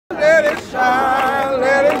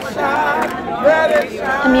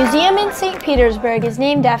A museum in St. Petersburg is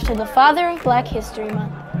named after the father of Black History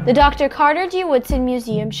Month. The Dr. Carter G. Woodson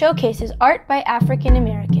Museum showcases art by African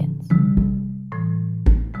Americans.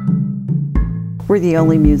 We're the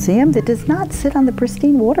only museum that does not sit on the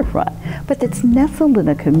pristine waterfront, but that's nestled in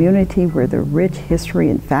a community where the rich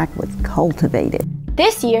history, in fact, was cultivated.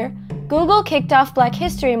 This year, Google kicked off Black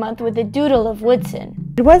History Month with a doodle of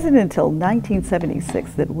Woodson. It wasn't until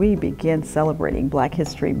 1976 that we began celebrating Black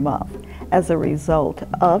History Month as a result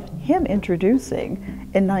of him introducing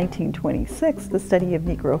in 1926 the study of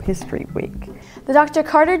Negro History Week. The Dr.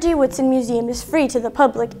 Carter G. Woodson Museum is free to the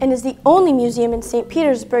public and is the only museum in St.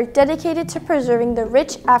 Petersburg dedicated to preserving the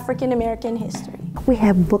rich African American history. We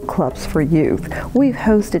have book clubs for youth. We've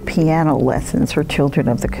hosted piano lessons for children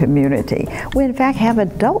of the community. We in fact have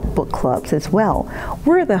adult book clubs as well.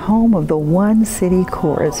 We're the home of the One City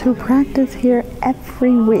Chorus who practice here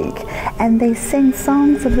every week, and they sing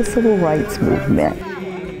songs of the Civil Rights Movement.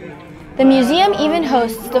 The museum even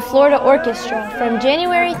hosts the Florida Orchestra from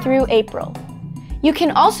January through April. You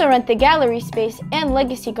can also rent the gallery space and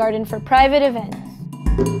Legacy Garden for private events.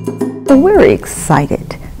 So we're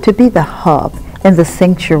excited to be the hub and the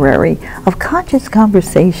sanctuary of conscious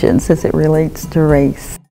conversations as it relates to race.